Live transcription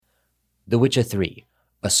The Witcher 3,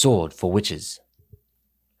 A Sword for Witches.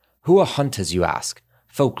 Who are hunters, you ask?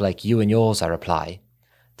 Folk like you and yours, I reply.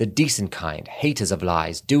 The decent kind, haters of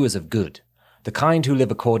lies, doers of good. The kind who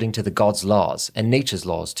live according to the gods' laws, and nature's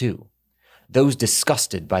laws too. Those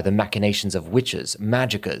disgusted by the machinations of witches,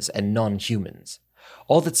 magickas, and non-humans.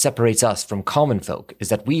 All that separates us from common folk is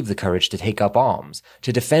that we've the courage to take up arms,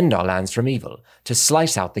 to defend our lands from evil, to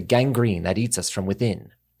slice out the gangrene that eats us from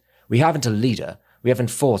within. We haven't a leader, we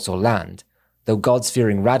haven't force or land. Though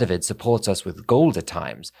gods-fearing Radovid supports us with gold at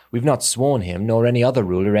times, we've not sworn him nor any other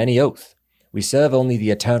ruler any oath. We serve only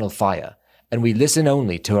the eternal fire, and we listen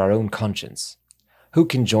only to our own conscience. Who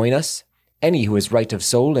can join us? Any who is right of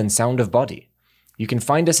soul and sound of body. You can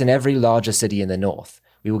find us in every larger city in the north.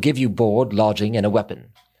 We will give you board, lodging, and a weapon.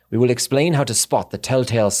 We will explain how to spot the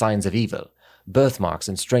telltale signs of evil, birthmarks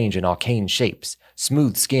in strange and arcane shapes,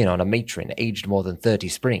 smooth skin on a matron aged more than 30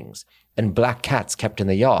 springs, and black cats kept in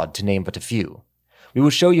the yard, to name but a few. We will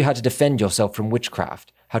show you how to defend yourself from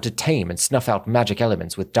witchcraft, how to tame and snuff out magic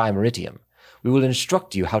elements with dimeritium. We will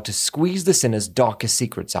instruct you how to squeeze the sinner's darkest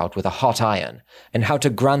secrets out with a hot iron, and how to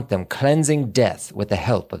grant them cleansing death with the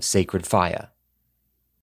help of sacred fire.